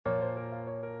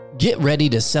Get ready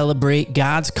to celebrate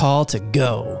God's call to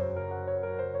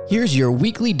go. Here's your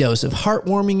weekly dose of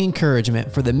heartwarming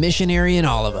encouragement for the missionary in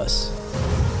all of us.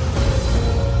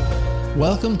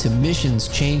 Welcome to Missions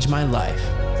Change My Life.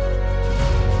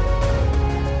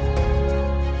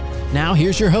 Now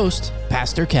here's your host,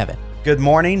 Pastor Kevin. Good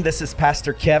morning. This is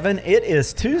Pastor Kevin. It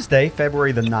is Tuesday,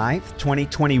 February the 9th,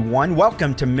 2021.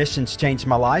 Welcome to Missions Change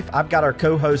My Life. I've got our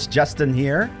co-host Justin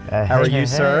here. How are you,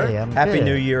 sir? I'm Happy good.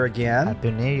 New Year again. Happy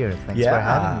New Year. Thanks for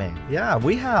having me. Yeah,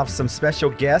 we have some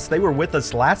special guests. They were with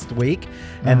us last week,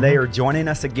 and they are joining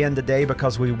us again today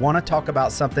because we want to talk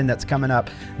about something that's coming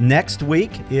up next week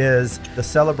is the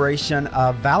celebration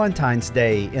of Valentine's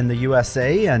Day in the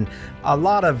USA, and a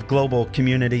lot of global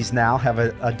communities now have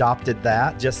adopted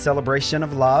that, just celebration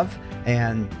of love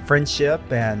and friendship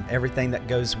and everything that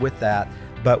goes with that.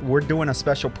 But we're doing a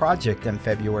special project in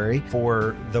February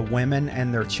for the women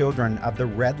and their children of the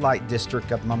Red Light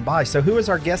District of Mumbai. So who is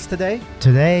our guest today?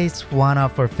 Today's one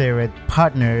of our favorite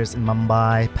partners in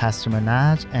Mumbai, Pastor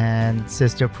Manaj and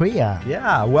Sister Priya.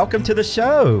 Yeah, welcome to the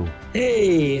show.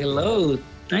 Hey, hello.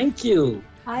 Thank you.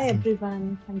 Hi,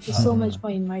 everyone. Thank you so much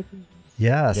for inviting me.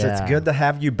 Yes, It's good to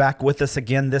have you back with us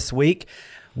again this week.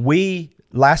 We,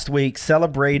 last week,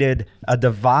 celebrated a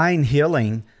divine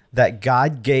healing that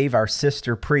God gave our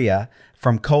sister Priya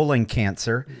from colon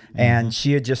cancer. And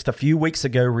she had just a few weeks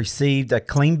ago received a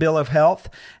clean bill of health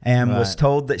and was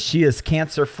told that she is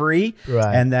cancer-free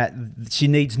and that she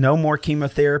needs no more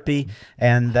chemotherapy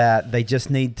and that they just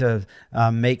need to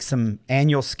make some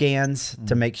annual scans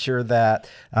to make sure that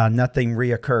nothing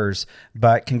reoccurs.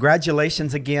 But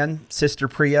congratulations again, Sister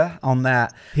Priya, on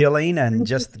that healing and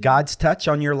just God's touch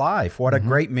on your life. What a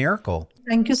great miracle.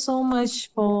 Thank you so much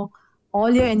for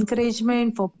all your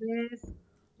encouragement, for prayers,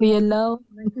 for your love.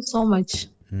 Thank you so much.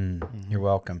 You're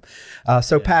welcome.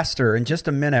 So, Pastor, in just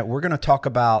a minute, we're going to talk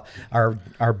about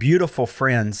our beautiful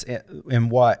friends in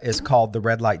what is called the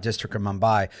Red Light District of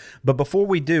Mumbai. But before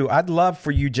we do, I'd love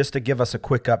for you just to give us a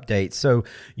quick update. So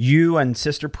you and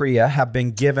Sister Priya have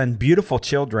been given beautiful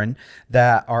children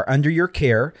that are under your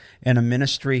care in a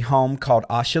ministry home called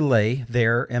Ashalay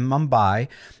there in Mumbai.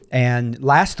 And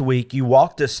last week, you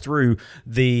walked us through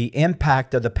the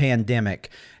impact of the pandemic.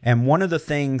 And one of the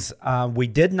things we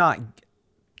did not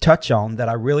touch on that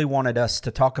I really wanted us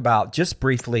to talk about just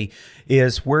briefly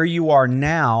is where you are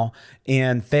now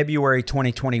in February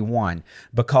 2021,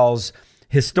 because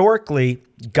historically,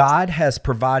 God has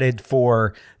provided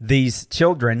for these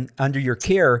children under your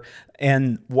care.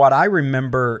 And what I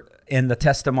remember in the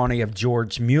testimony of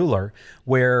George Mueller,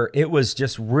 where it was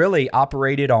just really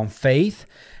operated on faith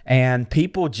and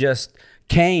people just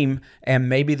came and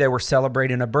maybe they were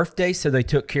celebrating a birthday, so they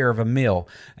took care of a meal.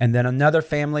 And then another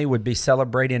family would be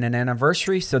celebrating an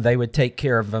anniversary, so they would take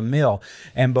care of a meal.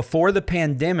 And before the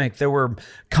pandemic, there were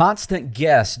constant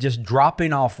guests just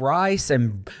dropping off rice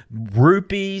and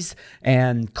rupees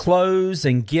and clothes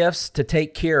and gifts to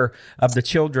take care of the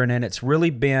children. And it's really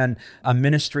been a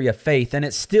ministry of faith, and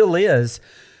it still is.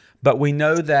 But we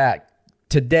know that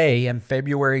today in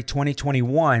February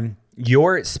 2021,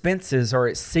 your expenses are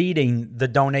exceeding the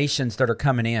donations that are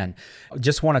coming in. I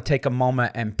just want to take a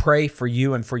moment and pray for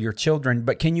you and for your children.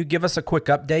 But can you give us a quick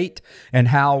update and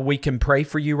how we can pray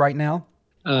for you right now?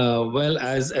 Well,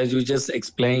 as you just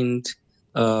explained,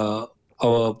 right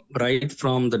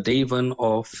from the day one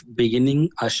of beginning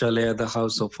Ashalaya, the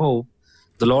House of Hope,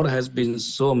 the Lord has been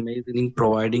so amazing in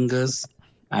providing us,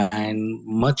 and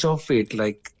much of it,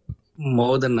 like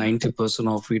more than 90%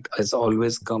 of it, has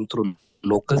always come through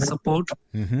local support.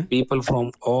 People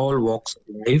from all walks of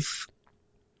life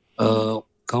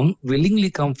willingly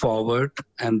come forward,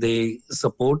 and they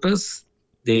support us,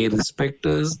 they respect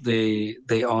us, they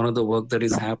honor the work that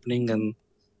is happening, and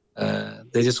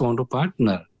they just want to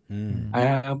partner.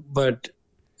 But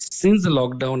since the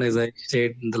lockdown, as I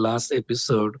said in the last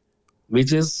episode, we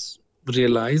just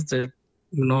realized that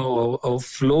our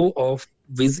flow of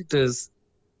visitors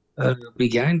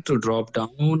began to drop down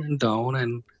and down,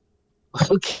 and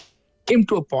came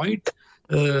to a point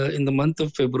in the month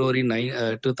of February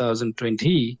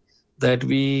 2020 that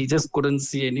we just couldn't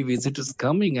see any visitors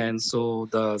coming. And so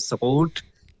the support,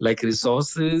 like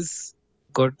resources,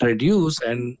 got reduced.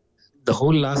 And the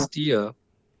whole last year,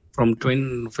 from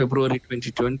February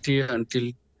 2020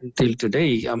 until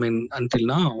today, until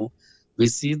now, we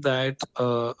see that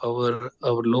our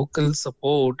local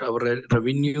support, our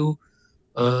revenue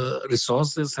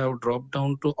resources have dropped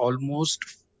down to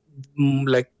almost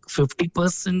like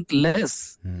 50%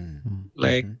 less,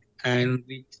 and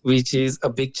which is a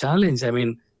big challenge.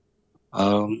 The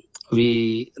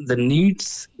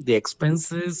needs, the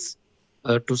expenses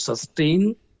to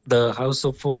sustain the House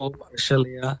of Hope,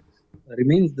 Ashalaya,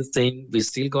 remains the same. We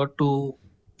still got to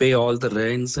pay all the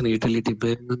rents and utility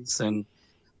bills and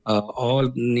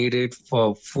all needed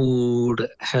for food,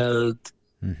 health,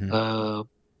 Mm-hmm. uh,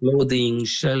 clothing,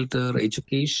 shelter,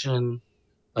 education.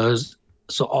 Uh,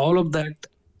 so all of that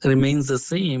remains the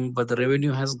same, but the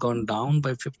revenue has gone down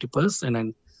by 50%,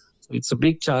 and so it's a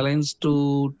big challenge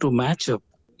to match up.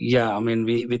 Yeah, I mean,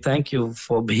 we thank you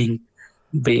for being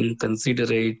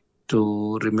considerate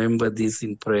to remember this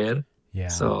in prayer. Yeah.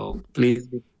 So please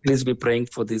be praying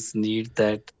for this need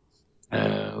that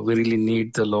we really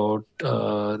need the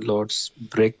Lord's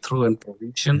breakthrough and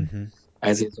provision, Mm-hmm.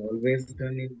 as He's always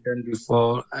done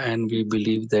before, and we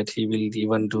believe that He will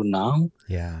even do now.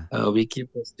 Yeah. We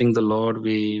keep trusting the Lord.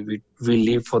 We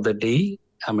live for the day.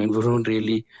 I mean, we don't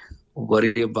really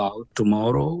worry about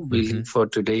tomorrow. We Mm-hmm. live for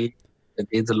today, the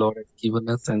day the Lord has given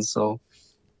us, and so.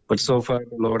 But so far,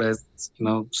 the Lord has,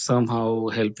 somehow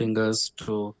helping us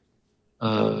to,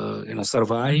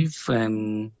 survive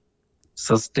and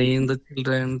sustain the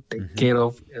children, take Mm-hmm. care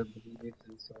of the needs,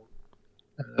 and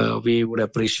so we would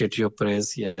appreciate your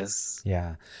prayers. Yes.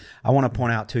 Yeah. I want to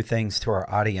point out two things to our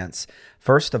audience.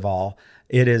 First of all,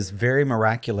 it is very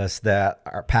miraculous that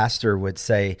our pastor would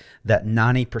say that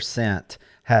 90%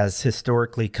 has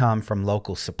historically come from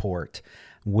local support.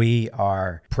 We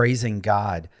are praising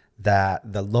God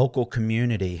that the local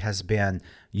community has been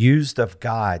used of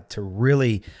God to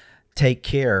really take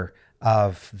care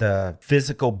of the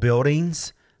physical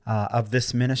buildings of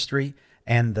this ministry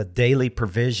and the daily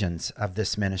provisions of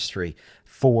this ministry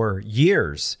for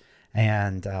years.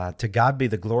 And to God be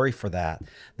the glory for that.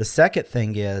 The second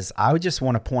thing is, I would just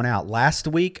want to point out, last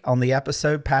week on the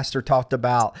episode, Pastor talked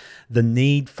about the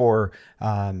need for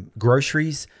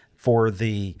groceries for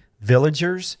the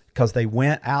villagers, because they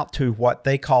went out to what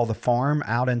they call the farm,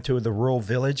 out into the rural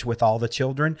village with all the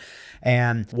children.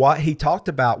 And what he talked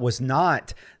about was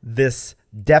not this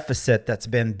deficit that's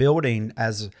been building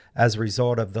as a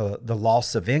result of the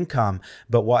loss of income,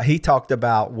 but what he talked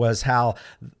about was how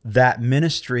that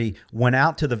ministry went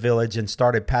out to the village and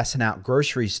started passing out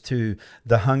groceries to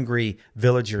the hungry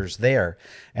villagers there.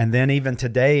 And then even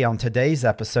today, on today's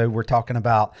episode, we're talking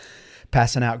about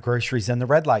passing out groceries in the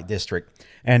red light district.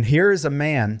 And here is a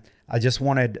man, I just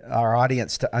wanted our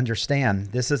audience to understand,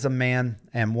 this is a man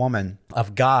and woman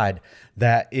of God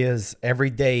that is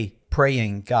every day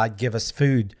praying, God, give us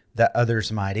food that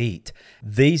others might eat.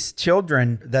 These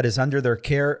children that is under their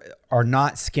care are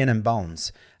not skin and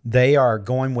bones. They are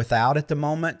going without at the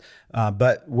moment,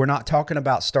 but we're not talking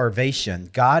about starvation.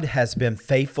 God has been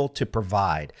faithful to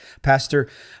provide. Pastor,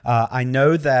 I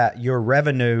know that your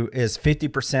revenue is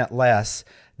 50% less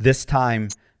this time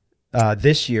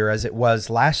this year as it was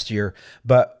last year,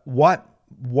 but what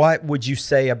would you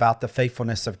say about the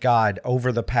faithfulness of God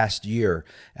over the past year?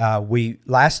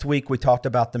 Last week we talked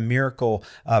about the miracle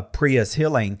of Priya's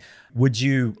healing. Would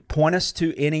you point us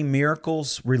to any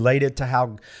miracles related to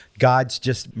how God's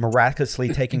just miraculously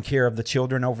taken care of the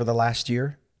children over the last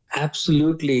year?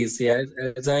 Absolutely. See,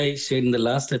 as I shared in the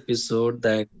last episode,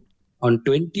 that on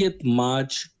 20th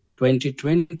March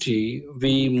 2020,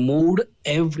 we moved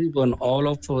everyone, all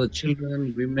of our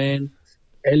children, women,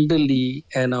 elderly,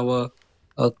 and our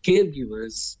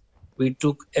caregivers. We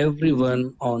took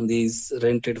everyone on this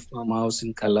rented farmhouse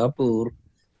in Kalapur.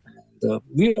 And,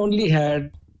 we only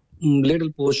had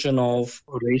little portion of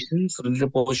rations, little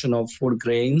portion of food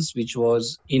grains, which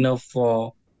was enough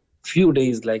for few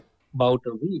days, like about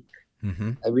a week.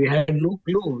 Mm-hmm. We had no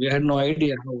clue. We had no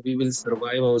idea how we will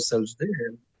survive ourselves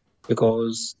there,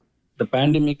 because the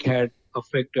pandemic had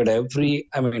affected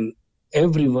everyone,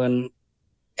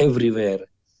 everywhere.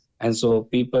 And so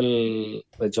people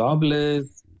were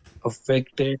jobless,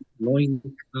 affected, no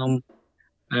income.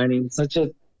 And in such a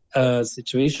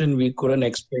situation, we couldn't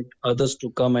expect others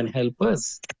to come and help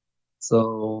us.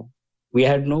 So we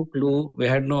had no clue, we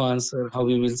had no answer how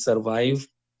we will survive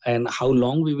and how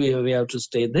long we have to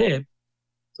stay there.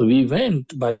 So we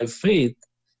went by faith.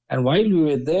 And while we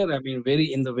were there,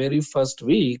 in the very first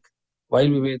week, while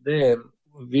we were there,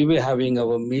 we were having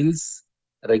our meals,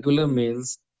 regular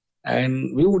meals,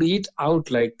 and we would eat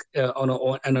out like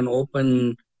on an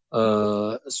open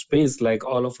space, like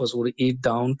all of us would eat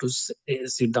down to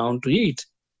sit down to eat.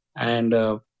 And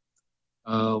uh,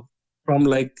 from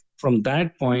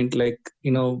that point,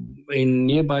 in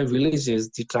nearby villages,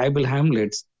 the tribal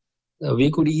hamlets,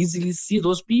 we could easily see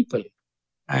those people.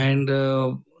 And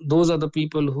those are the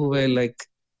people who were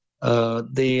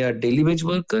they are daily wage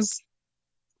workers.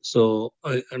 So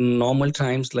in normal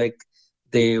times, like,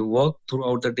 they work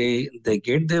throughout the day, they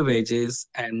get their wages,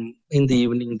 and in the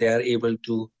evening they are able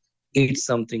to eat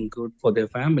something good for their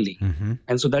family. Mm-hmm.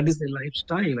 And so that is their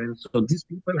lifestyle. And so these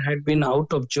people had been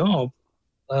out of job.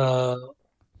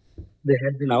 They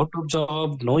had been out of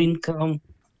job, no income,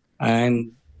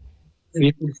 and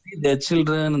we could see their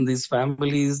children and these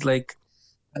families like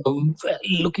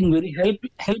looking very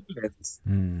helpless.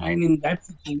 Mm. And in that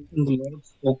situation, the Lord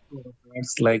spoke to our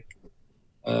hearts like,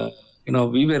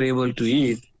 we were able to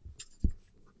eat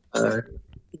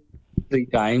 3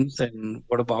 times, and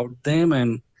what about them?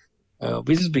 And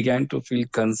we just began to feel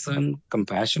concerned,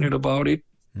 compassionate about it.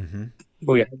 Mm-hmm.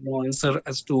 But we had no answer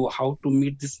as to how to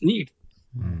meet this need.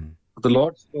 Mm. The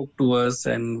Lord spoke to us,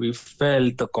 and we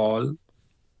felt the call,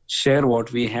 share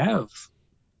what we have.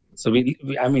 So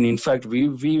in fact, we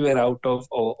were out of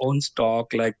our own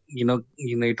stock. Like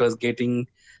it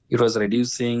was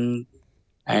reducing,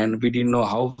 and we didn't know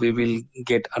how we will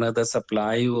get another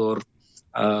supply or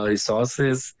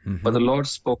resources. Mm-hmm. But the Lord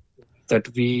spoke that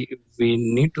we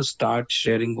need to start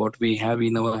sharing what we have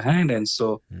in our hand, and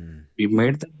so we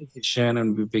made the decision,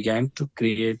 and we began to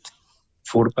create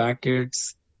food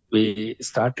packets. We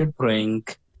started praying,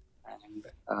 and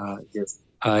yes,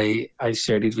 I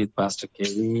shared it with Pastor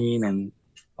Kevin, and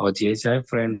our GHI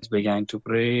friends began to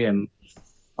pray, and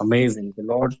amazing.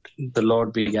 The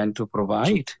Lord began to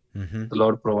provide. Mm-hmm. The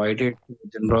Lord provided the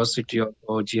generosity of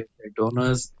our GHI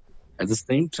donors. At the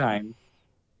same time,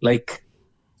 like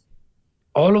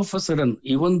all of a sudden,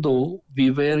 even though we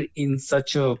were in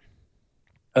such a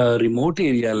remote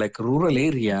area, like rural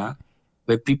area,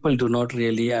 where people do not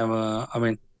really have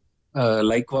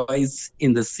likewise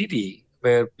in the city,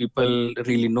 where people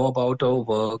really know about our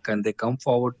work and they come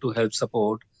forward to help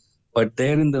support. But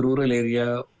there in the rural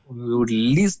area, we would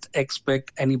least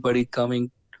expect anybody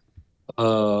coming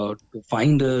to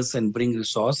find us and bring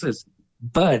resources.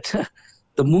 But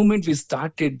the moment we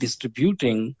started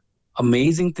distributing,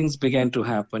 amazing things began to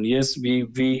happen. Yes, we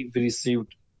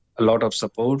received a lot of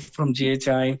support from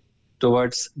GHI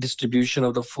towards distribution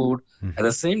of the food. Mm-hmm. At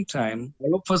the same time,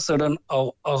 all of a sudden,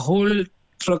 a whole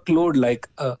truckload, like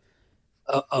a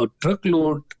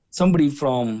truckload, somebody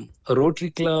from a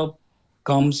Rotary Club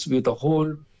comes with a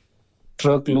whole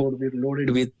truckload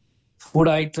loaded with food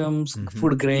items,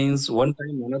 food grains. One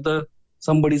time,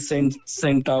 somebody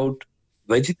sent out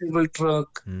vegetable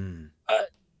truck, one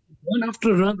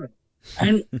after another.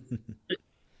 And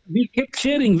we kept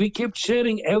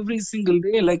sharing every single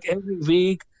day, like every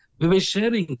week we were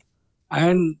sharing.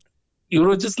 And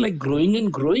just like growing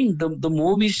and growing. The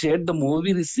more we shared, the more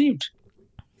we received.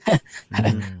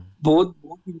 Both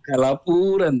in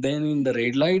Kalapur and then in the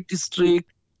red light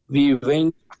district, we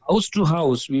went house to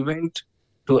house. We went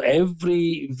to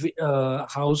every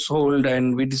household,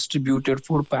 and we distributed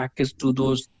food packets to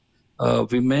those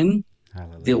women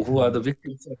who are the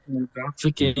victims of human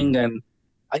trafficking. And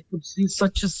I could see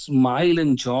such a smile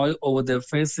and joy over their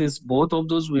faces, both of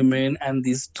those women and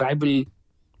these tribal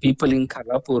people in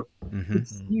Kalapur.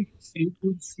 You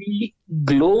could see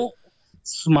glow,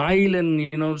 smile, and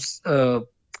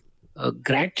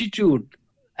gratitude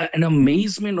and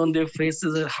amazement on their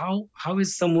faces. How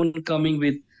is someone coming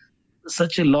with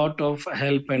such a lot of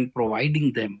help and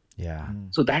providing them? Yeah.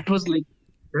 So that was the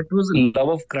love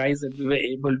of Christ that we were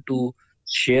able to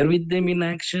share with them in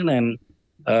action, and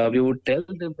we would tell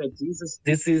them that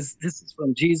this is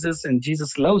from Jesus, and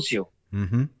Jesus loves you.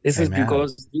 This is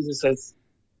because Jesus has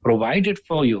provided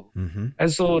for you.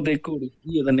 And so they could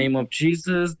hear the name of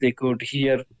Jesus, they could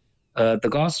hear the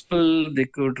gospel, they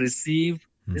could receive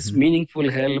this meaningful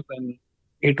help, and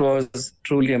it was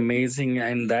truly amazing.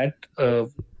 And that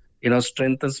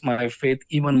strengthens my faith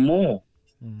even more.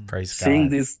 Praise seeing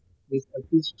God. this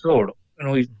episode,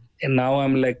 and now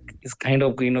I'm like, it's kind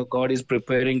of, God is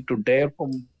preparing to dare for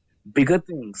bigger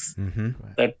things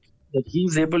that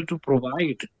He's able to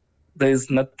provide. There is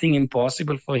nothing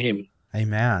impossible for Him.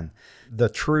 Amen. The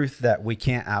truth that we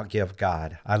can't outgive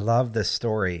God. I love this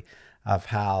story of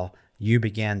how you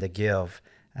began to give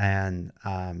and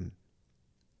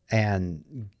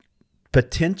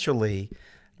potentially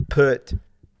put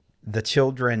the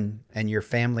children and your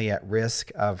family at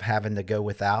risk of having to go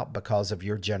without because of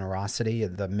your generosity,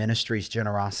 the ministry's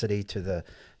generosity to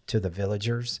the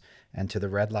villagers and to the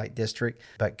red light district.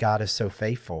 But God is so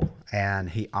faithful, and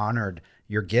He honored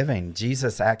your giving.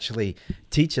 Jesus actually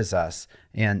teaches us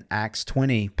in Acts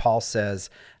 20. Paul says,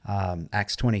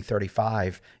 Acts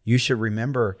 20:35, you should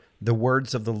remember the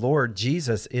words of the Lord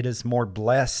Jesus, it is more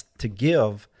blessed to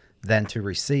give than to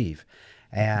receive.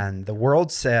 And the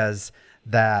world says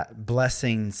that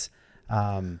blessings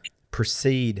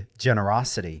precede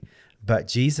generosity, but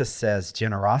Jesus says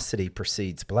generosity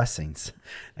precedes blessings.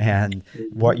 And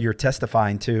what you're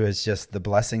testifying to is just the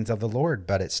blessings of the Lord.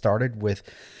 But it started with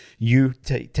you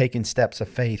taking steps of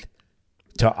faith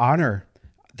to honor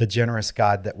the generous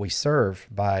God that we serve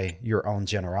by your own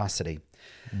generosity.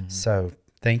 So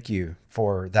thank you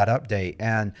for that update.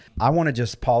 And I want to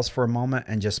just pause for a moment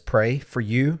and just pray for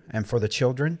you and for the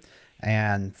children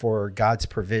and for God's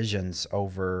provisions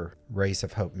over Rays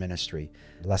of Hope Ministry.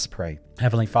 Let's pray.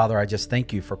 Heavenly Father, I just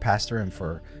thank you for Pastor and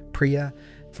for Priya,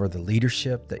 for the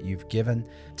leadership that you've given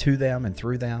to them and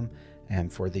through them,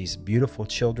 and for these beautiful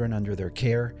children under their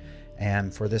care,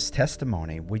 and for this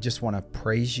testimony. We just want to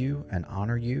praise you and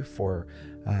honor you for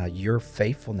your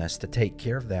faithfulness to take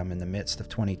care of them in the midst of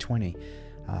 2020.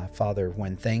 Father,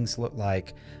 when things looked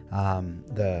like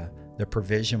the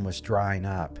provision was drying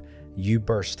up, you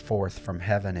burst forth from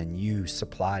heaven and you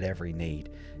supplied every need.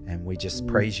 And we just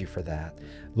praise you for that.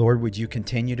 Lord, would you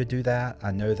continue to do that?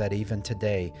 I know that even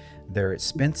today, their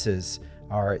expenses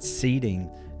are exceeding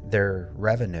their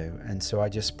revenue. And so I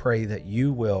just pray that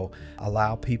you will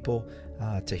allow people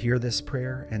to hear this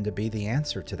prayer and to be the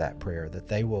answer to that prayer, that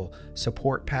they will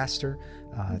support Pastor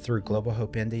through Global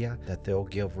Hope India, that they'll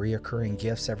give reoccurring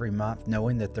gifts every month,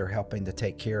 knowing that they're helping to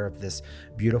take care of this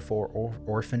beautiful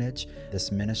orphanage,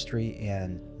 this ministry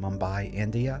in Mumbai,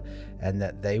 India, and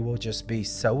that they will just be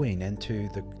sowing into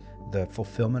the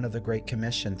fulfillment of the Great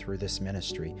Commission through this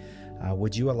ministry.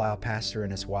 Would you allow Pastor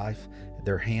and his wife,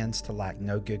 their hands to lack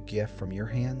no good gift from your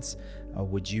hands?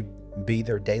 Would you be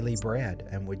their daily bread,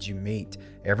 and would you meet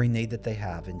every need that they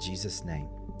have in Jesus' name?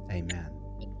 Amen.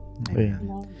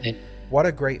 Amen. What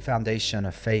a great foundation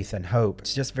of faith and hope.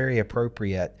 It's just very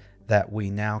appropriate that we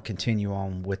now continue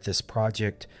on with this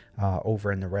project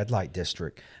over in the Red Light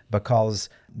District, because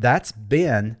that's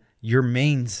been your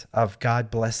means of God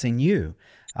blessing you.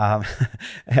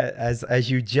 As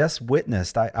you just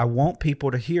witnessed, I want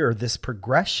people to hear this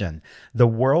progression. The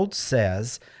world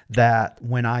says that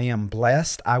when I am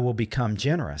blessed, I will become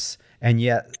generous. And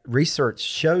yet research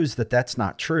shows that that's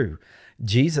not true.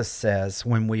 Jesus says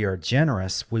when we are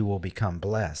generous, we will become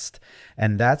blessed.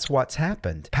 And that's what's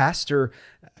happened. Pastor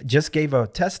just gave a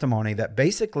testimony that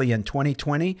basically in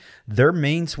 2020, their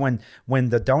means, when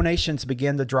the donations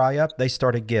began to dry up, they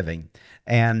started giving.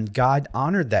 And God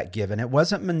honored that giving. It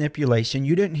wasn't manipulation.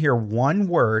 You didn't hear one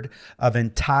word of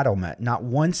entitlement, not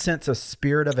one sense of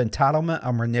spirit of entitlement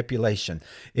or manipulation.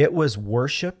 It was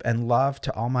worship and love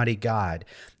to Almighty God.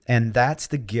 And that's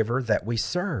the giver that we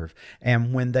serve.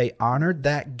 And when they honored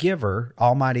that giver,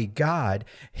 Almighty God,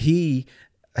 He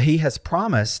has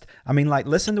promised. I mean, like,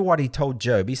 listen to what he told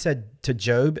Job. He said to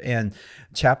Job in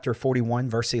chapter 41,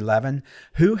 verse 11,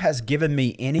 "Who has given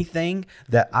me anything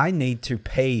that I need to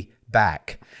pay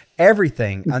back?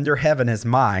 Everything under heaven is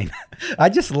mine." I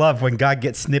just love when God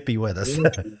gets snippy with us.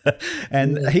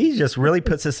 And he just really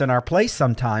puts us in our place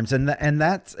sometimes. And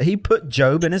that's, he put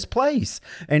Job in his place.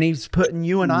 And he's putting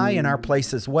you and I in our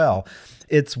place as well.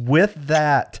 It's with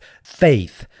that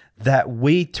faith that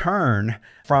we turn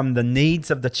from the needs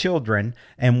of the children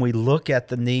and we look at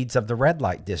the needs of the Red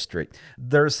Light District.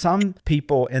 There's some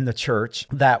people in the church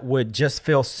that would just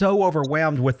feel so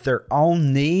overwhelmed with their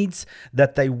own needs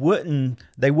that they wouldn't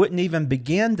even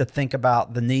begin to think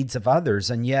about the needs of others.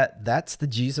 And yet that's the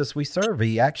Jesus we serve.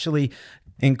 He actually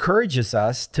encourages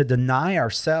us to deny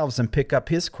ourselves and pick up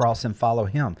his cross and follow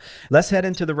him. Let's head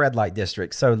into the Red Light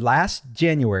District. So last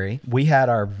January, we had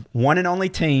our one and only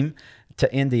team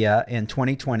to India in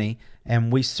 2020,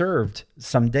 and we served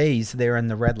some days there in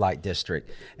the Red Light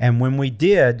District. And when we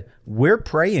did, we're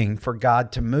praying for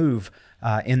God to move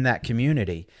in that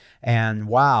community. And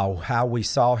wow, how we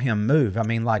saw him move. I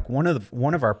mean, like one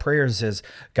of our prayers is,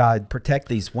 God, protect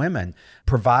these women,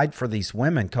 provide for these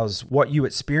women, because what you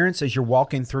experience as you're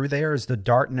walking through there is the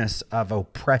darkness of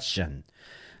oppression.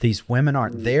 These women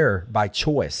aren't there by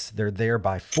choice. They're there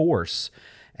by force.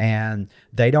 And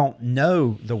they don't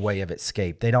know the way of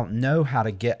escape. They don't know how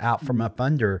to get out from up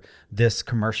under this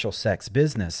commercial sex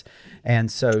business.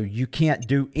 And so you can't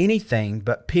do anything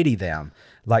but pity them.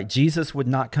 Like Jesus would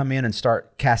not come in and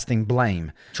start casting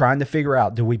blame, trying to figure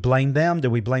out, do we blame them? Do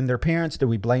we blame their parents? Do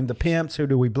we blame the pimps? Who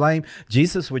do we blame?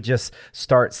 Jesus would just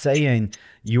start saying,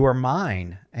 you are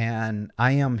mine, and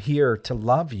I am here to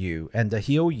love you and to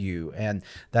heal you. And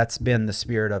that's been the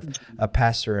spirit of a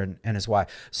pastor and his wife.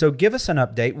 So give us an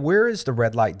update. Where is the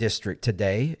Red Light District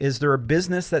today? Is there a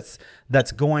business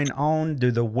that's going on?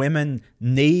 Do the women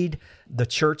need the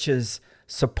church's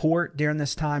support during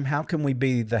this time? How can we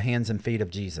be the hands and feet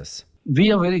of Jesus?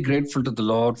 We are very grateful to the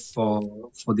Lord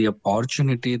for the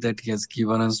opportunity that he has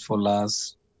given us for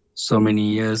last so many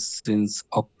years. Since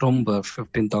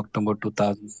 15th October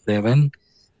 2007,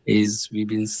 we've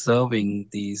been serving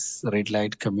these Red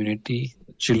Light community,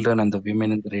 children and the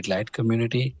women in the Red Light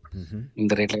community, in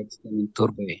the Red Light in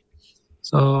Turbay.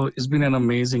 So it's been an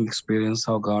amazing experience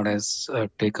how God has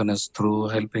taken us through,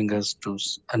 helping us to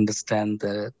understand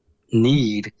the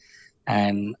need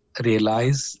and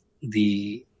realize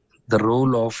the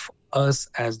role of us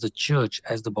as the church,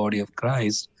 as the body of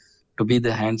Christ, to be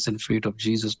the hands and feet of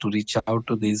Jesus, to reach out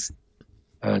to these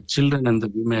children and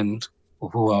the women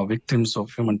who are victims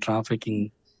of human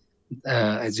trafficking.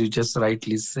 As you just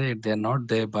rightly said, they're not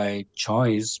there by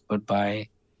choice, but by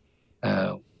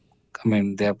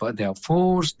they are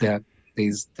forced.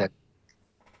 There's that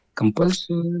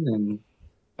compulsion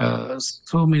and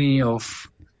so many of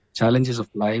challenges of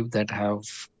life that have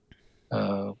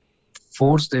uh,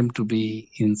 forced them to be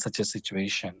in such a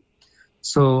situation.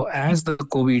 So as the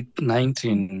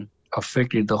COVID-19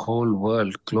 affected the whole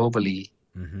world globally,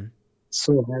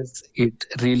 so has it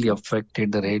really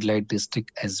affected the red light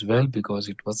district as well, because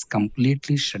it was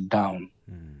completely shut down.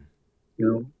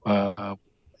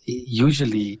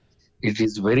 Usually it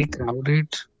is very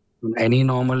crowded on any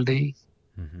normal day.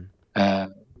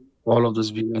 All of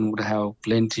those women would have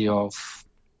plenty of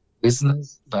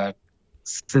business, but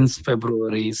since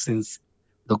February, since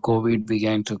the COVID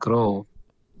began to grow,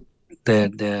 their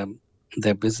their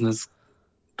their business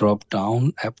dropped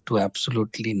down up to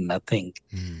absolutely nothing.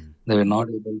 They were not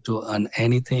able to earn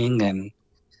anything, and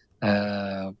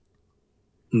uh,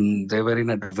 they were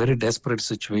in a very desperate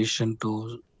situation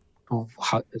to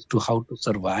how to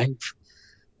survive.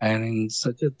 And in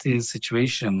such a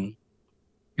situation,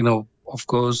 of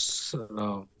course,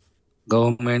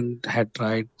 government had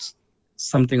tried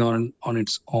something on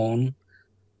its own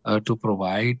to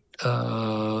provide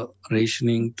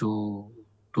rationing to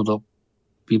the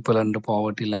people under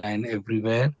poverty line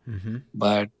everywhere.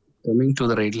 But coming to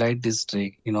the red light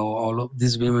district, all of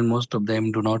these women, most of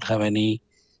them do not have any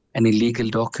legal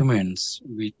documents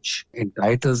which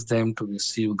entitles them to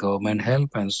receive government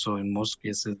help, and so in most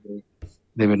cases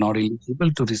they were not eligible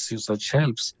to receive such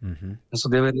helps. And so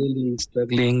they were really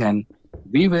struggling, and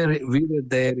we were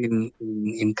there in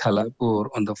Khalapur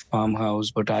on the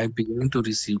farmhouse, but I began to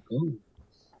receive calls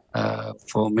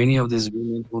for many of these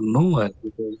women who know us,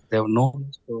 because they have known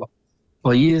us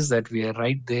for years that we are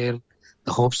right there.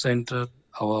 The Hope Center,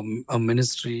 our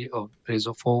ministry of Praise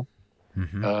of Hope,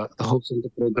 the Hope Center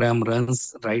program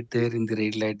runs right there in the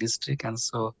red light district, and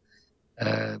so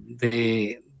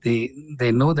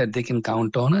they know that they can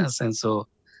count on us. And so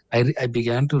I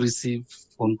began to receive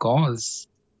phone calls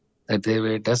that they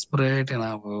were desperate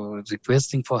and were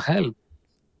requesting for help.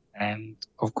 And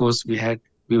of course, we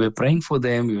were praying for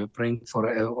them. We were praying for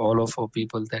all of our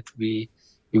people that we've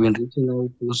been reaching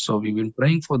out to. So we've been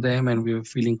praying for them, and we were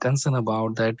feeling concerned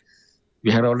about that.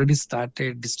 We had already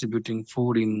started distributing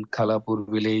food in Khalapur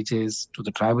villages to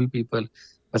the tribal people,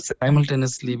 but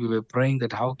simultaneously we were praying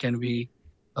that how can we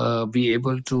be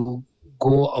able to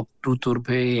go up to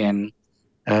Turbhe and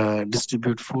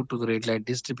distribute food to the red light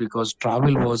district, because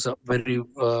travel was a very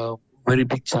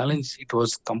big challenge. It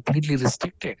was completely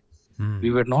restricted. We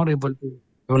were not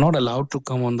allowed to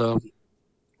come on the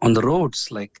roads,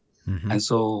 and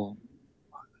so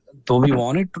though we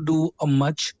wanted to do a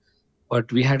much,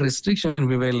 but we had restriction.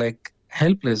 We were like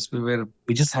helpless.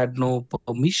 We just had no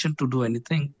permission to do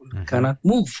anything. We cannot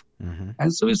move.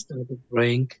 And so we started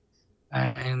praying,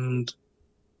 and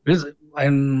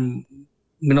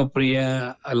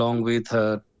Priya, along with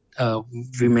her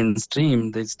women's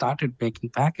team, they started making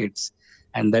packets.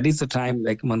 And that is the time,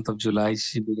 like month of July,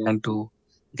 she began to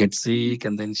get sick,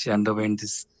 and then she underwent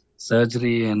this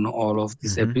surgery and all of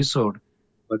this episode.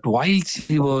 But while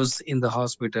she was in the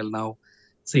hospital now,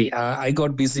 see, I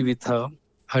got busy with her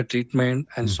treatment.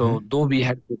 And so though we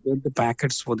had prepared the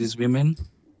packets for these women,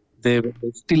 they were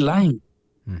still lying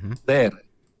there.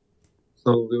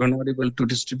 So we were not able to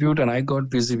distribute, and I got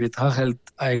busy with her health.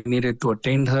 I needed to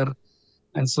attend her.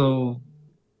 And so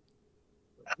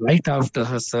right after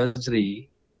her surgery,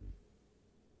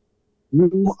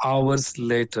 2 hours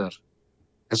later,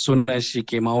 as soon as she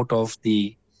came out of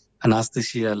the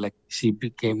anesthesia, like she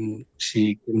came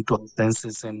to her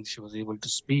senses and she was able to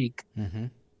speak.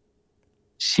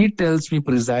 She tells me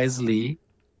precisely,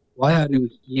 "Why are you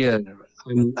here?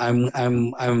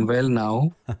 I'm well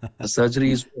now. The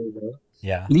surgery is over.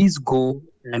 Yeah. Please go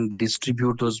and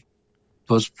distribute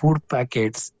those food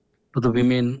packets to the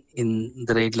women in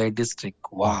the red light district."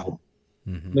 Wow.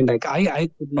 I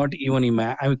could not even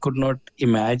I could not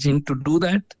imagine to do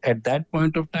that at that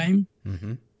point of time.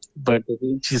 But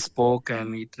she spoke,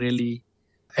 and it really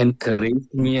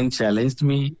encouraged me and challenged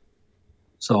me.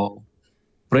 So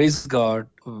praise God,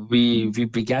 we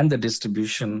began the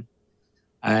distribution,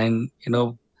 and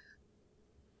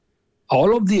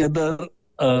all of the other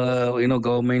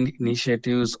government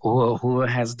initiatives who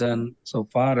has done so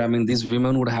far. I mean, these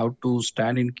women would have to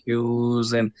stand in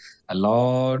queues and a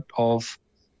lot of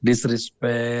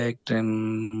disrespect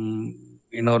and,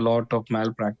 a lot of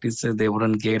malpractices they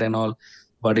wouldn't get and all.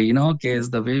 But in our case,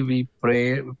 the way we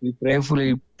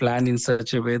prayerfully planned in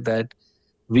such a way that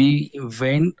we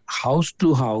went house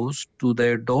to house to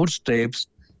their doorsteps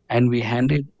and we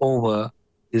handed over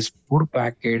these food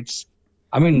packets.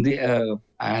 I mean,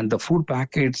 the food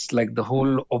packets, like the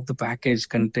whole of the package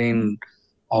contained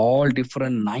all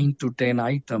different 9 to 10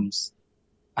 items.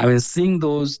 I mean, seeing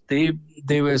those,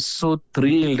 they were so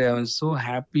thrilled. I was so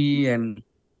happy, and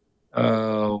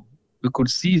uh, we could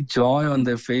see joy on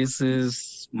their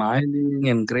faces, smiling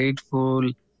and grateful.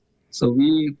 So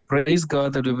we praise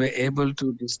God that we were able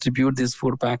to distribute these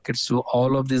food packets to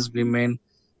all of these women.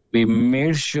 We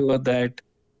made sure that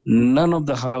none of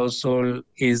the household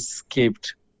is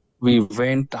skipped. We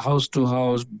went house to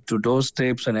house to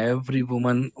doorsteps, and every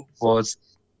woman was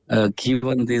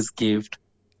given this gift.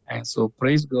 And so,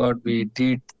 praise God, we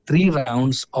did 3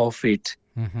 rounds of it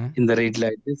in the red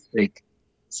light district.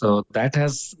 So that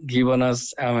has given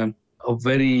us a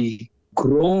very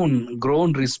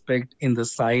grown respect in the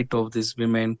sight of these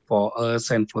women for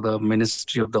us and for the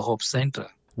ministry of the Hope Center.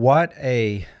 What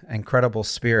a incredible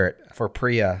spirit for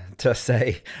Priya to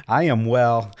say, I am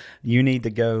well, you need to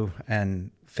go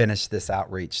and finish this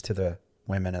outreach to the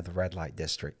women of the red light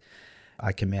district.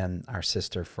 I commend our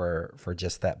sister for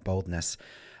just that boldness.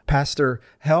 Pastor,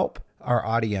 help our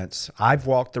audience. I've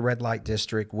walked the red light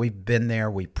district. We've been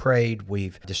there. We prayed.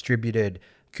 We've distributed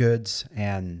goods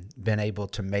and been able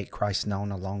to make Christ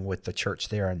known along with the church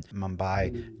there in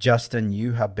Mumbai. Justin,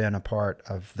 you have been a part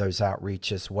of those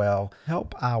outreach as well.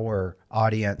 Help our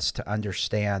audience to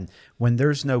understand, when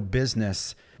there's no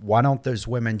business, why don't those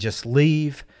women just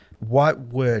leave? What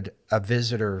would a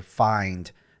visitor find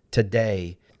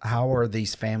today? How are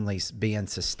these families being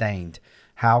sustained?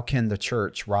 How can the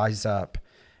church rise up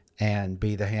and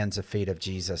be the hands and feet of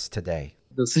Jesus today?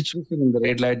 The situation in the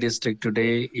red light district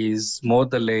today is more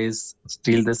or less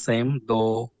still the same,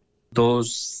 though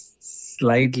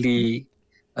slightly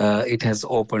it has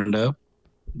opened up.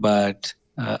 But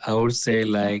I would say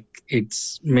like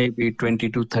it's maybe 20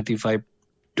 to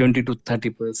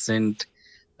 30%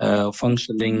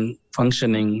 functioning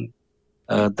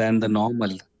than the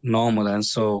normal. And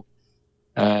so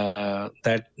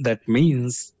that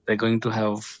means they're going to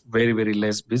have very, very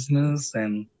less business,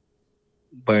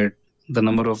 but the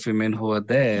number of women who are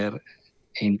there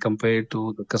in compared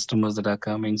to the customers that are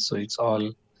coming, so it's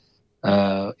all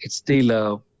it's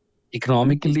still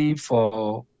economically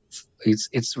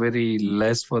it's very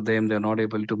less for them. They're not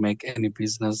able to make any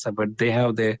business, but they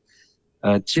have their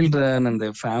children and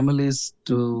their families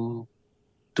to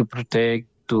protect,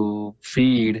 to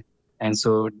feed, and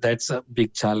so that's a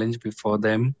big challenge before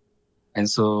them. And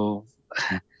so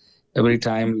every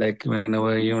time, like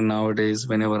nowadays,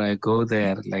 whenever I go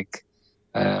there, like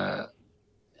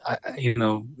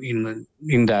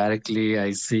indirectly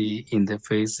I see in their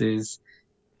faces,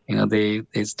 they're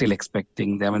still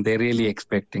expecting. I mean, they're really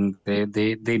expecting.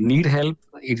 They need help,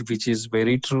 which is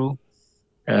very true.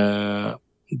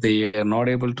 They are not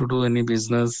able to do any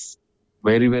business,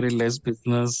 very, very less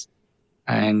business,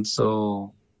 and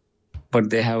so, but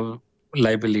they have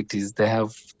liabilities. They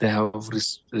have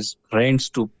rents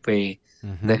to pay.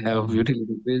 Mm-hmm. They have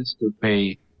utility bills to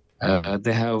pay.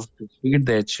 They have to feed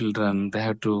their children. They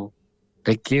have to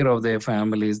take care of their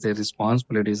families, their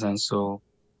responsibilities, and so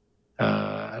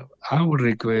I would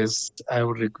request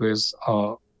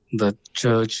the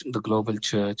church, the global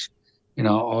church,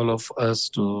 all of us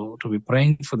to be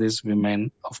praying for these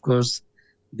women. Of course,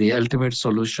 the ultimate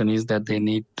solution is that they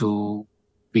need to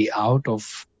be out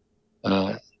of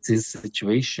this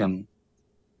situation,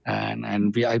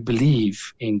 and I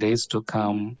believe in days to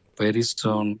come, very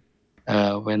soon,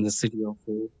 when the City of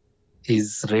Hope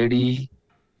is ready,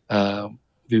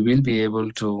 we will be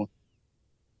able to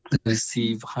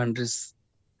receive hundreds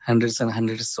and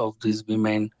hundreds of these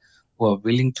women who are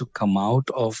willing to come out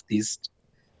of this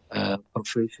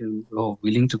profession, who are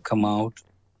willing to come out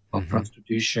of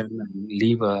prostitution and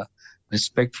live a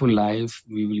respectful life.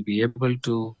 We will be able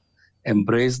to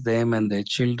embrace them and their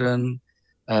children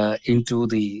into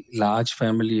the large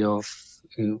family of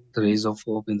the Rays of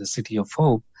Hope in the City of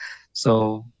Hope.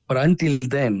 So, but until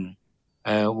then,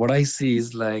 what I see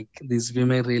is like these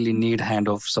women really need hand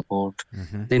of support.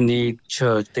 They need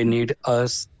church. They need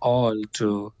us all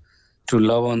to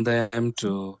love on them,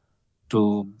 to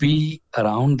be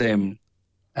around them,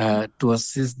 to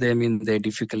assist them in their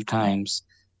difficult times.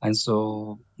 And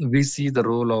so we see the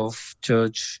role of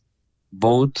church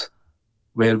both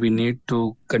where we need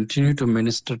to continue to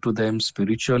minister to them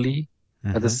spiritually.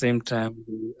 At the Mhm. same time,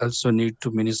 we also need to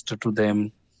minister to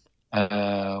them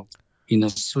in a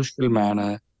social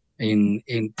manner, in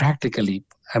practically,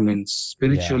 I mean,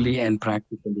 spiritually and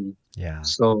practically. Yeah.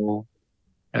 So,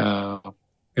 uh,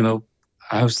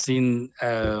 I've seen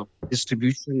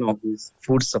distribution of these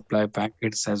food supply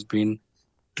packets has been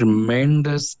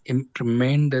tremendously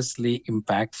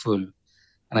impactful.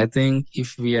 And I think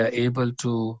if we are able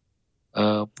to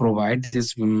provide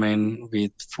these women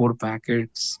with food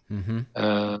packets Mm-hmm.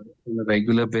 on a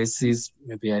regular basis,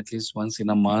 maybe at least once in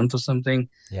a month or something,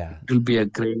 Yeah. it will be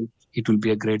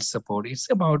a great support. It's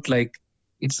about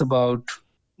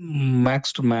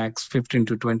max to max $15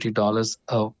 to $20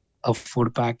 a food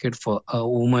packet for a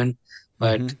woman,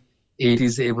 but Mm-hmm. it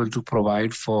is able to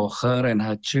provide for her and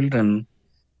her children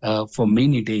for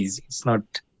many days. It's not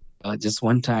just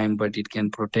one time, but it can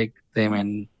protect them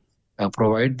and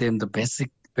provide them the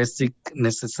basic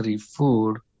necessary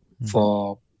food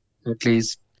for at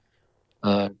least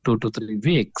 2 to 3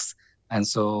 weeks. And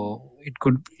so it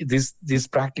could this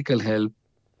practical help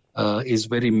is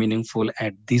very meaningful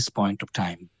at this point of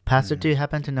time. Pastor, do you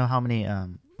happen to know how many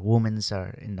women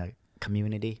are in the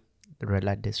community, the red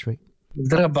light district?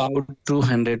 There are about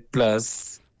 200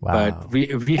 plus, but Wow.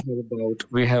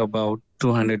 we have about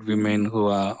 200 women who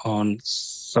are on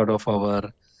sort of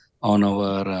our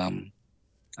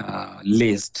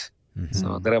list. Mm-hmm.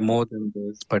 So there are more than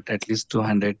this, but at least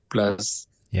 200 plus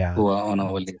Yeah. who are on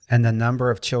our list. And the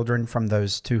number of children from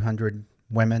those 200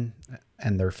 women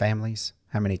and their families?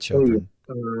 How many children?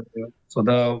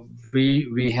 So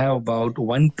we have about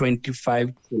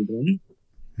 125 children,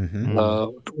 Mm-hmm.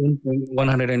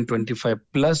 125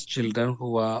 plus children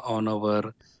who are on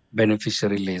our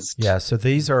beneficiary list. Yeah. So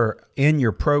these are in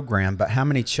your program, but how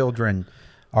many children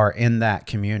are in that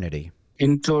community?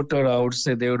 In total, I would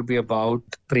say there would be about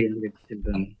 300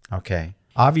 children. Okay.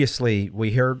 Obviously,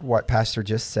 we heard what Pastor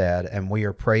just said, and we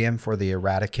are praying for the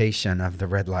eradication of the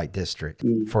red light district,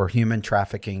 for human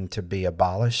trafficking to be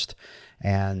abolished,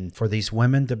 and for these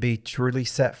women to be truly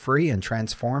set free and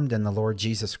transformed in the Lord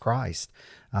Jesus Christ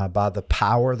by the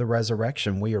power of the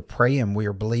resurrection. We are praying, we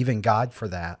are believing God for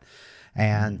that.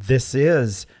 And this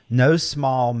is no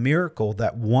small miracle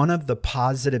that one of the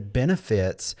positive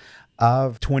benefits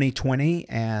of 2020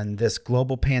 and this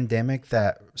global pandemic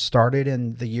that started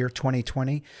in the year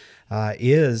 2020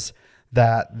 is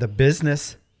that the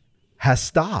business has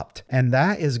stopped. And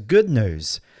that is good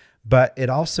news. But it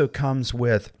also comes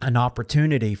with an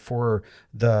opportunity for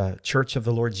the Church of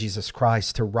the Lord Jesus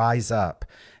Christ to rise up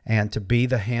and to be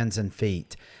the hands and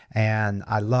feet. And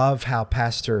I love how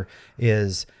Pastor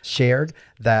is shared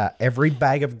that every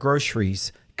bag of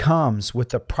groceries comes with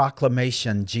the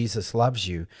proclamation, Jesus loves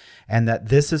you, and that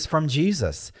this is from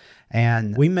Jesus.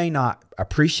 And we may not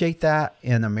appreciate that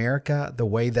in America the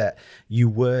way that you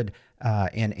would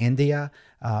in India,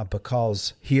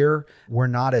 because here we're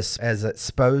not as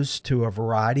exposed to a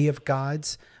variety of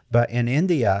gods. But in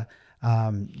India,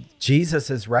 Jesus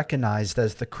is recognized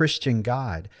as the Christian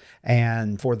God.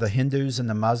 And for the Hindus and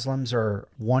the Muslims are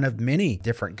one of many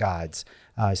different gods,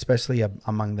 especially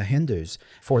among the Hindus.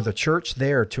 For the church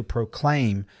there to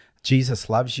proclaim Jesus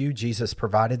loves you, Jesus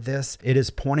provided this, it is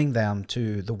pointing them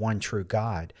to the one true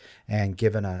God and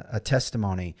giving a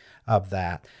testimony of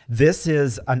that. This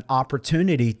is an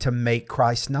opportunity to make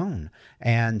Christ known.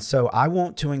 And so I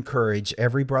want to encourage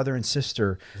every brother and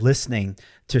sister listening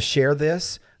to share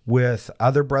this with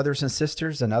other brothers and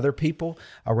sisters and other people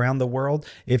around the world.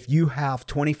 If you have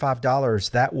 $25,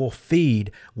 that will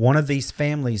feed one of these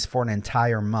families for an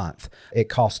entire month. It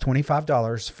costs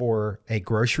 $25 for a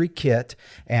grocery kit,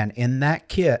 and in that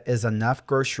kit is enough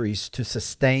groceries to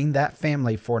sustain that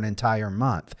family for an entire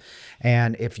month.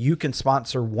 And if you can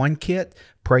sponsor one kit,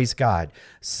 praise God.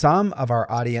 Some of our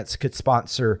audience could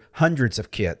sponsor hundreds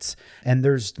of kits, and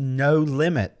there's no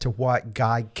limit to what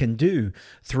God can do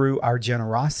through our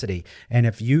generosity. And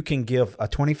if you can give a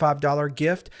 $25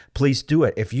 gift, please do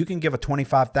it. If you can give a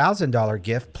 $25,000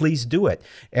 gift, please do it.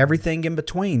 Everything in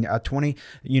between, a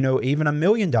even $1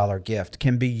 million gift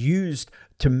can be used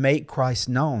to make Christ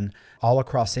known all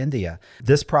across India.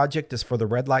 This project is for the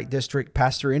Red Light District.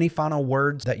 Pastor, any final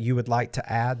words that you would like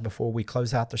to add before we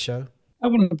close out the show? I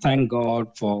want to thank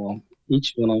God for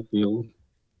each one of you,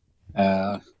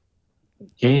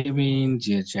 Kevin,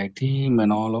 GHI team,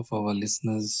 and all of our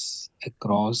listeners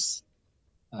across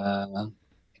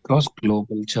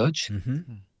Global Church.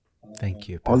 Mm-hmm. Thank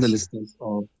you, all the Pastor. listeners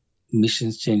of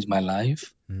Missions Changed My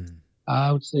Life.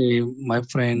 I would say, my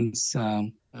friends,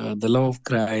 the love of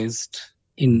Christ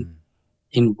in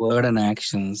word and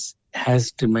actions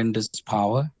has tremendous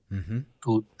power.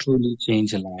 to truly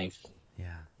change a life,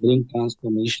 bring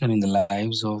transformation in the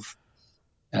lives of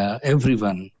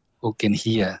everyone who can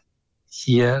hear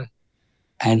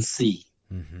and see.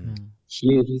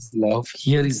 Hear his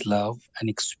love and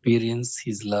experience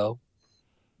his love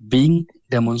being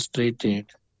demonstrated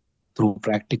through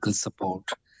practical support.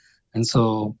 And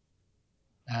so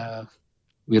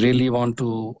we really want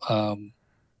to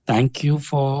thank you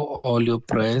for all your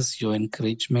prayers, your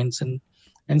encouragements and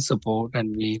support.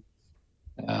 And we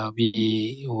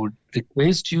would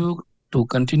request you to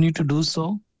continue to do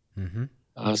so,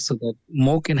 so that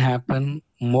more can happen,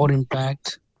 more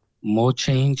impact, more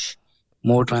change,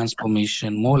 more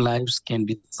transformation, more lives can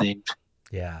be saved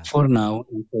for now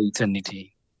and for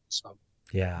eternity. So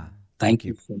thank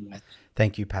you so much.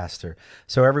 Thank you, Pastor.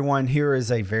 So everyone, here is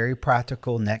a very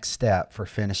practical next step for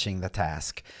finishing the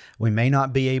task. We may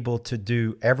not be able to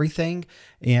do everything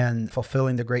in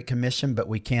fulfilling the Great Commission, but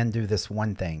we can do this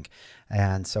one thing.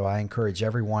 And so I encourage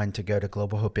everyone to go to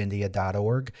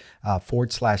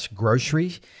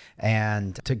globalhopeindia.org/grocery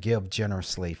and to give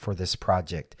generously for this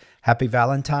project. Happy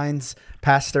Valentine's,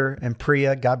 Pastor and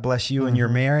Priya. God bless you and your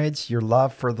marriage, your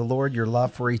love for the Lord, your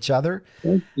love for each other.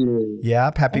 Thank you. Yeah.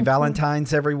 Happy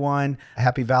Valentine's, everyone.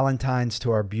 Happy Valentine's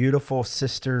to our beautiful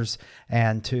sisters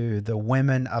and to the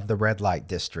women of the Red Light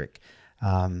District.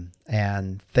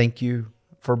 And thank you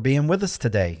for being with us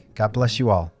today. God bless you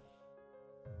all.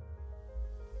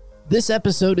 This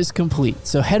episode is complete,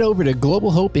 so head over to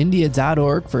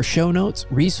globalhopeindia.org for show notes,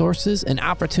 resources, and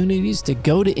opportunities to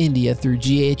go to India through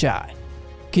GHI.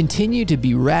 Continue to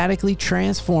be radically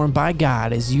transformed by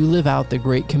God as you live out the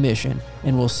Great Commission,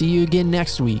 and we'll see you again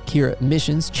next week here at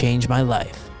Missions Change My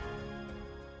Life.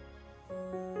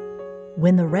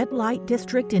 When the red light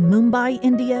district in Mumbai,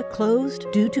 India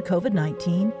closed due to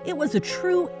COVID-19, it was a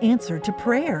true answer to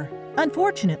prayer.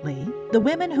 Unfortunately, the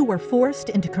women who were forced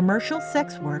into commercial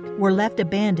sex work were left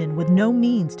abandoned with no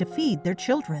means to feed their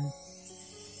children.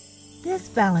 This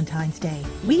Valentine's Day,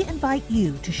 we invite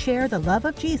you to share the love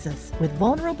of Jesus with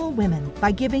vulnerable women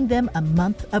by giving them a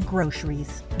month of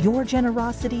groceries. Your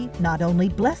generosity not only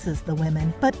blesses the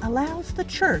women, but allows the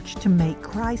church to make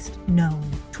Christ known.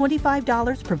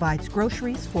 $25 provides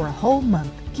groceries for a whole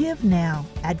month. Give now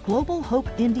at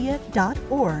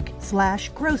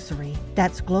globalhopeindia.org/grocery.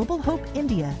 That's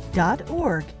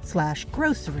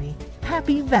globalhopeindia.org/grocery.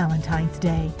 Happy Valentine's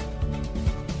Day.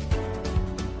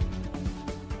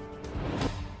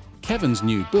 Kevin's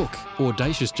new book,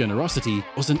 Audacious Generosity,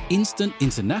 was an instant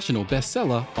international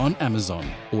bestseller on Amazon.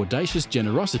 Audacious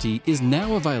Generosity is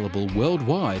now available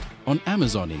worldwide on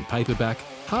Amazon in paperback,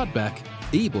 hardback,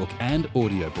 ebook and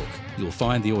audiobook. You'll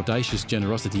find the Audacious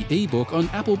Generosity ebook on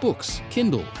Apple Books,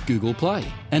 Kindle, Google Play,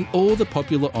 and all the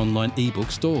popular online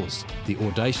ebook stores. The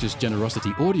Audacious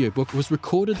Generosity audiobook was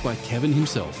recorded by Kevin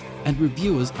himself, and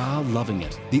reviewers are loving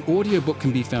it. The audiobook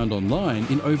can be found online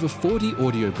in over 40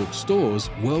 audiobook stores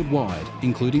worldwide,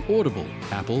 including Audible,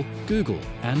 Apple, Google,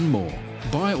 and more.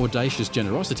 Buy Audacious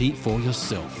Generosity for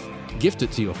yourself. Gift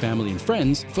it to your family and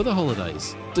friends for the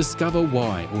holidays. Discover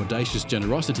why Audacious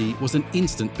Generosity was an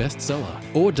instant bestseller.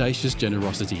 Audacious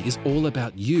Generosity is all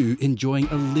about you enjoying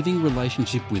a living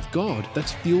relationship with God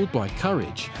that's fueled by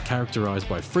courage, characterized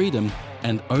by freedom,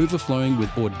 and overflowing with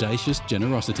audacious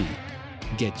generosity.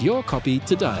 Get your copy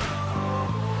today.